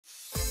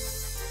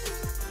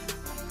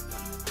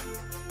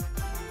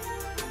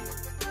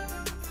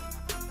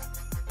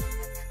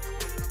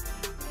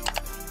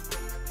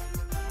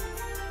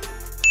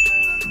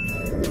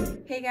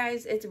Hey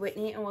guys, it's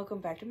Whitney and welcome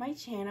back to my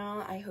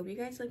channel. I hope you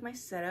guys like my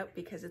setup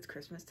because it's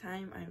Christmas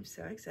time. I'm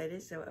so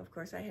excited. So of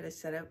course I had to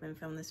set up and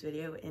film this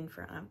video in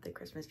front of the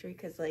Christmas tree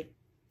because like,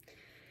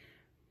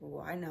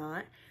 why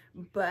not?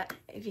 But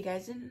if you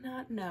guys did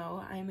not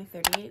know, I'm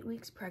 38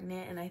 weeks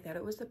pregnant and I thought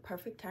it was the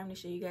perfect time to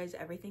show you guys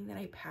everything that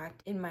I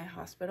packed in my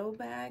hospital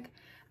bag.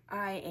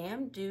 I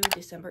am due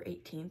December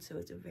 18th, so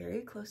it's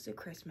very close to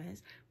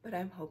Christmas, but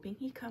I'm hoping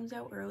he comes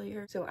out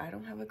earlier so I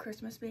don't have a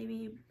Christmas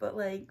baby, but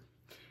like,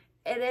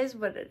 it is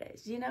what it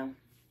is, you know?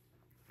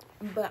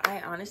 But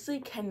I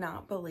honestly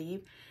cannot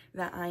believe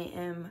that I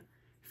am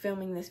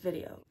filming this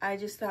video. I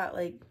just thought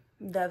like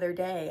the other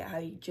day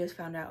I just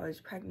found out I was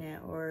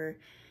pregnant, or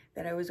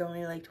that I was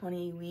only like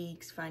 20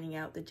 weeks finding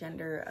out the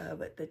gender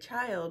of the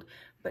child.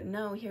 But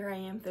no, here I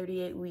am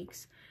 38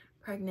 weeks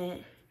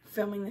pregnant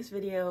filming this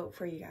video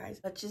for you guys.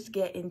 Let's just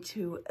get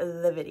into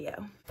the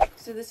video.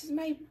 So this is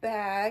my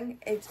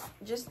bag. It's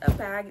just a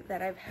bag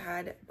that I've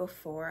had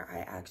before. I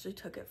actually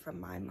took it from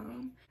my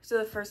mom. So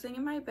the first thing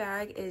in my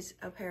bag is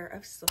a pair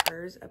of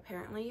slippers.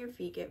 Apparently your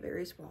feet get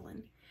very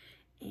swollen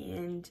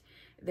and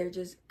they're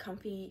just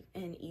comfy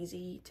and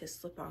easy to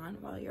slip on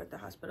while you're at the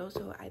hospital.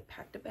 So I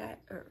packed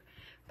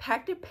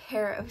a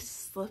pair of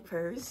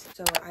slippers.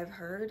 So I've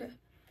heard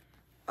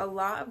a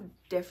lot of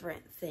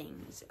different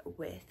things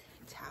with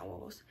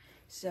towels.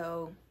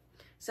 So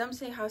some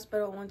say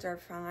hospital ones are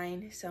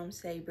fine, some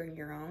say bring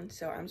your own.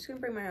 So I'm just gonna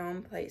bring my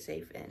own, play it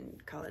safe,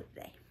 and call it a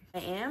day. I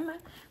am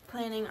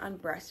planning on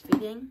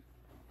breastfeeding,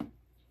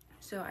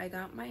 so I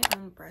got my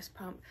own breast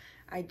pump.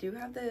 I do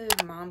have the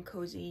Mom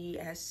Cozy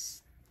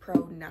S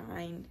Pro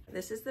 9.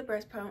 This is the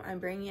breast pump. I'm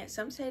bringing it.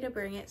 Some say to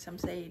bring it, some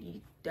say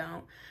you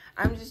don't.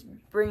 I'm just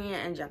bringing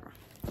it in general.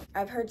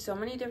 I've heard so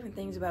many different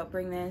things about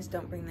bring this,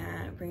 don't bring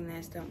that, bring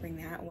this, don't bring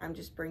that. I'm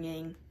just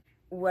bringing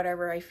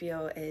whatever I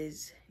feel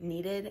is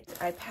needed.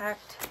 I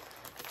packed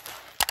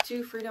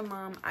 2 Freedom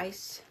Mom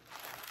ice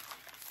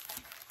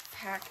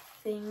pack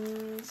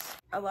things.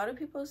 A lot of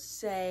people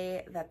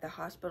say that the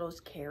hospitals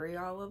carry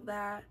all of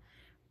that,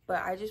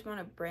 but I just want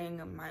to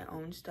bring my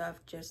own stuff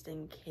just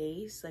in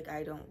case. Like,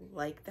 I don't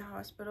like the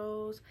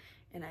hospitals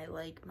and I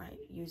like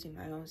using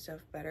my own stuff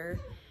better.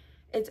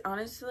 It's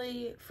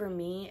honestly, for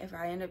me, if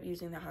I end up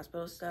using the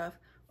hospital stuff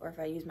or if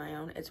I use my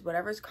own, it's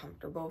whatever's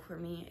comfortable for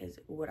me is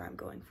what I'm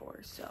going for.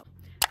 So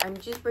I'm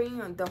just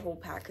bringing the whole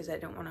pack because I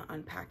don't want to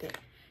unpack it.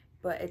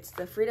 But it's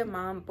the Freedom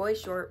Mom Boy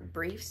Short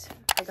Briefs.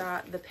 I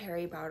got the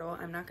Perry bottle.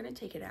 I'm not going to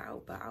take it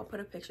out, but I'll put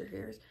a picture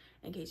here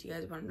in case you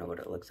guys want to know what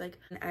it looks like.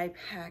 And I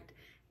packed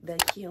the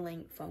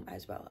healing foam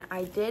as well.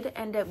 I did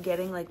end up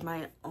getting like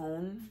my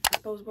own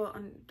disposable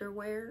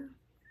underwear,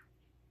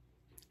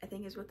 I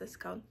think is what this is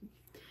called.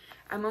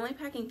 I'm only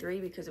packing 3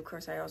 because of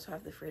course I also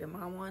have the Freedom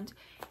Mom ones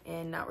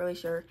and not really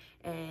sure.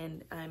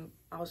 And I'm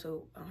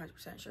also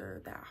 100% sure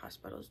that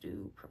hospitals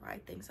do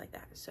provide things like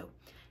that. So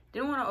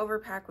didn't want to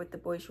overpack with the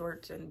boy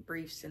shorts and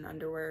briefs and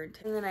underwear.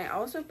 And then I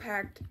also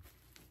packed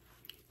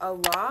a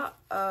lot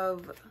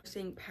of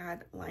nursing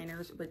pad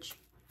liners, which,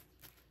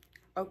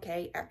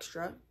 okay,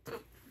 extra,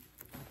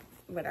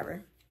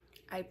 whatever.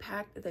 I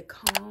packed the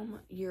Calm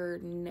Your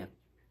Nip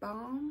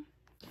Balm.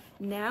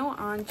 Now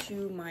on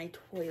to my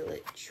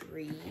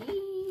toiletries.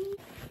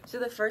 So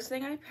the first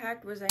thing I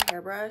packed was a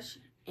hairbrush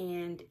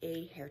and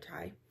a hair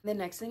tie. The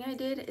next thing I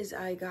did is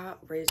I got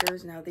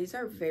razors. Now these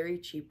are very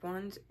cheap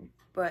ones,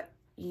 but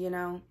you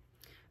know,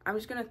 I'm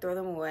just gonna throw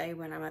them away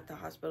when I'm at the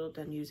hospital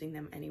done using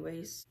them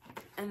anyways.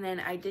 And then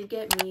I did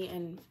get me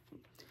and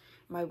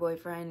my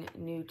boyfriend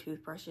new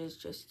toothbrushes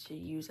just to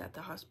use at the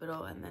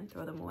hospital and then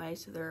throw them away.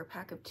 So they're a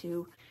pack of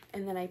 2.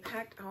 And then I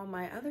packed all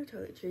my other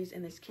toiletries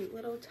in this cute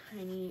little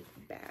tiny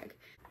bag.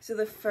 So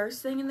the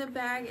first thing in the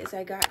bag is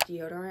I got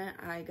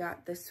deodorant. I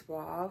got the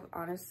Suave.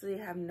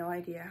 Honestly, I have no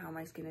idea how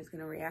my skin is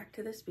going to react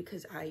to this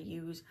because I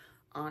use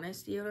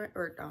Honest deodorant,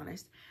 or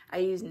Honest. I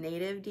use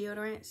Native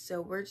deodorant.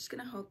 So we're just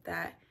going to hope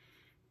that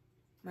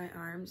my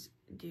arms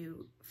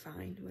do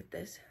fine with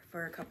this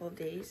for a couple of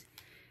days.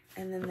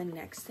 And then the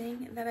next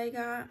thing that I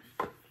got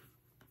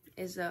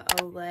is a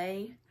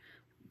Olay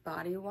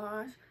body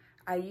wash.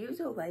 I use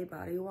Olay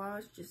body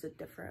wash, just a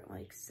different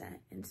like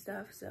scent and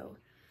stuff. So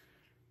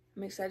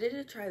I'm excited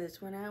to try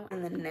this one out.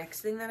 And the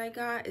next thing that I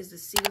got is the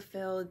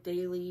Cetaphil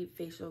Daily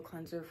Facial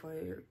Cleanser for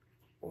your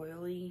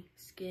oily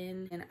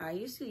skin. And I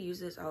used to use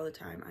this all the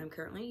time. I'm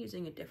currently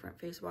using a different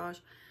face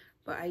wash,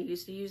 but I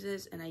used to use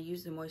this and I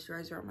use the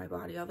moisturizer on my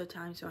body all the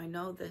time. So I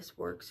know this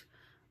works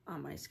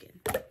on my skin.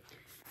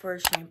 For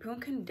shampoo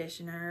and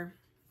conditioner,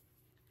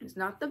 it's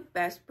not the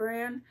best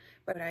brand,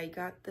 but I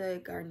got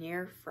the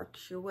Garnier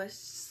Fructuous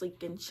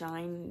Sleek and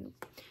Shine.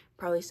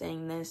 Probably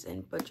saying this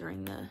and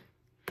butchering the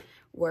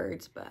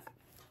words, but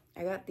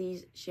I got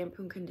these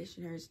shampoo and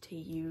conditioners to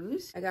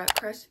use. I got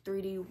Crest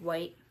 3D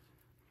White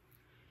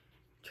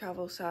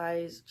travel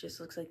size, just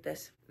looks like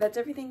this. That's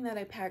everything that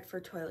I packed for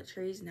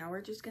toiletries. Now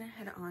we're just gonna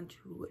head on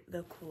to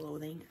the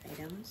clothing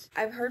items.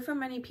 I've heard from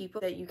many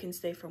people that you can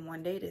stay from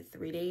 1 day to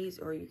 3 days,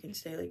 or you can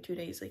stay like 2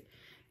 days. Like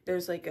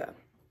there's like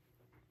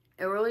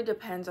it really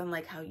depends on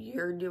like how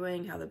you're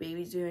doing, how the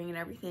baby's doing and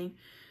everything.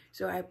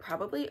 So I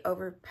probably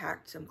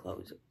overpacked some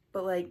clothes,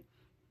 but like,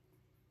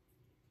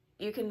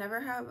 you can never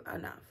have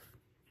enough.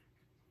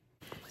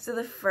 So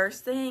the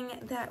first thing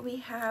that we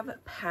have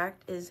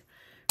packed is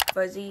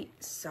fuzzy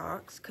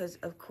socks, because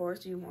of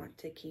course you want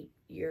to keep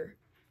your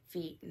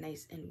feet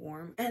nice and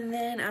warm. And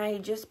then I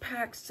just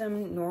packed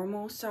some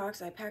normal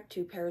socks. I packed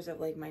 2 pairs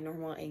of like my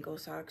normal ankle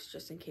socks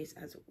just in case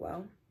as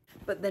well.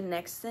 But the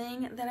next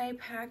thing that I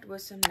packed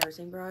was some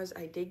nursing bras.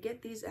 I did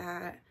get these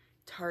at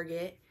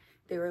Target.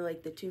 They were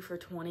like the 2 for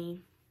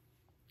 $20.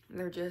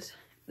 They're just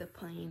the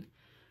plain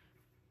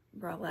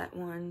bralette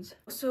ones.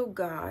 Also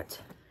got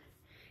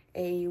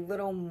a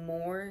little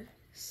more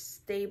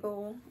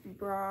stable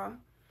bra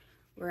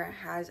where it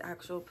has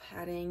actual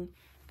padding,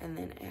 and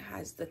then it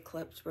has the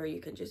clips where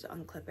you can just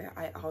unclip it.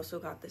 I also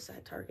got this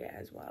at Target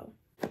as well.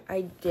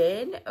 I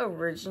did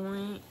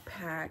originally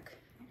pack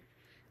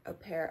a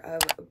pair of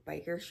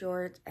biker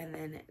shorts and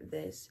then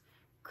this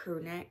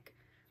crew neck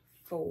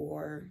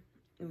for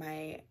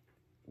my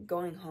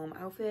going home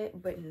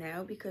outfit, but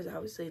now because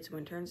obviously it's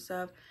winter and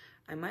stuff,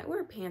 I might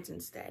wear pants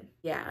instead.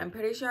 Yeah, I'm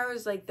pretty sure I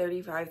was like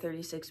 35,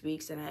 36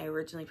 weeks and I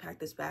originally packed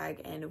this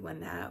bag, and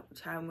when that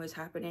time was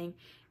happening,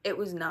 it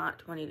was not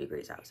 20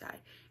 degrees outside.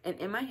 And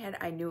in my head,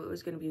 I knew it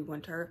was going to be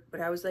winter,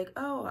 but I was like,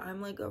 oh,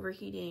 I'm like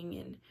overheating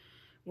and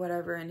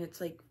whatever, and it's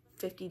like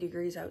 50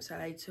 degrees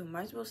outside, so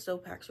might as well still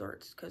pack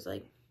shorts, because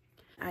like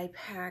I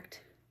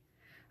packed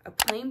a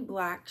plain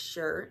black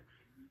shirt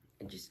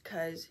just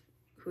because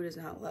who does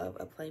not love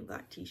a plain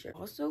black t-shirt.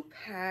 Also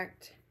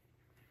packed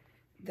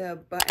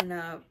the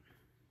button-up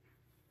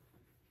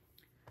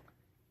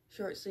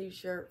short sleeve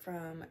shirt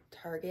from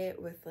Target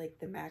with like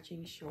the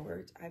matching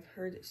shorts. I've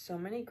heard so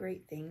many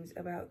great things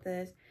about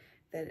this,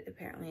 that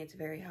apparently it's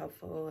very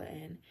helpful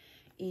and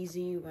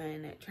easy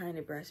when trying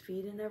to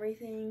breastfeed and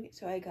everything.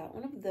 So I got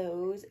one of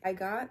those. I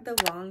got the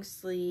long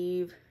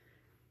sleeve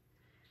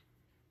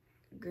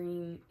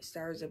green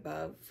stars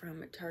above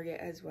from Target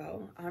as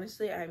well.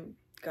 Honestly, I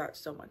got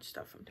so much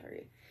stuff from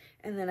Target.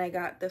 And then I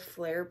got the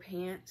flare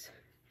pants,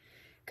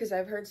 because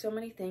I've heard so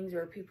many things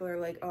where people are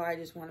like, oh, I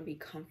just want to be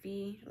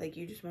comfy. Like,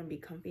 you just want to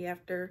be comfy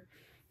after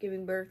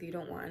giving birth. You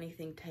don't want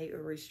anything tight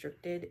or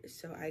restricted.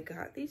 So I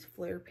got these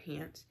flare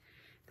pants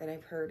that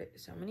I've heard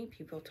so many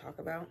people talk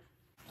about.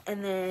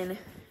 And then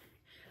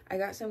I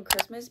got some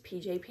Christmas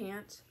PJ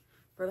pants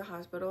for the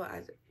hospital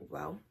as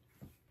well.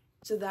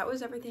 So that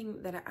was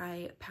everything that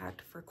I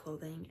packed for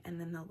clothing. And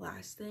then the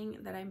last thing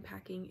that I'm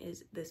packing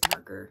is this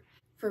marker.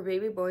 For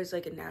baby boys,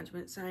 like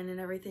announcement sign and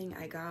everything,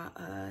 I got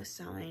a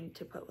sign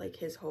to put like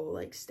his whole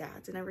like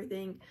stats and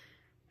everything.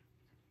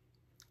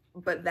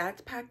 But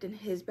that's packed in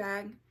his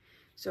bag.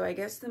 So I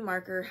guess the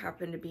marker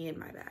happened to be in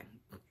my bag.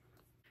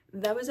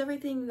 That was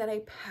everything that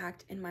I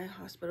packed in my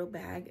hospital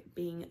bag,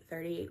 being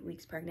 38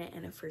 weeks pregnant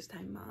and a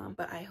first-time mom.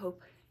 But I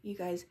hope you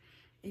guys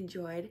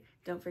enjoyed.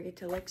 Don't forget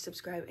to like,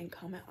 subscribe, and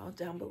comment all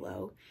down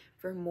below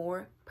for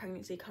more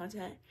pregnancy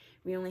content.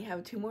 We only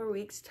have 2 more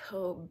weeks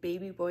till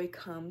baby boy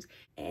comes,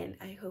 and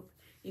I hope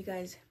you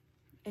guys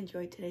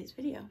enjoyed today's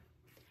video.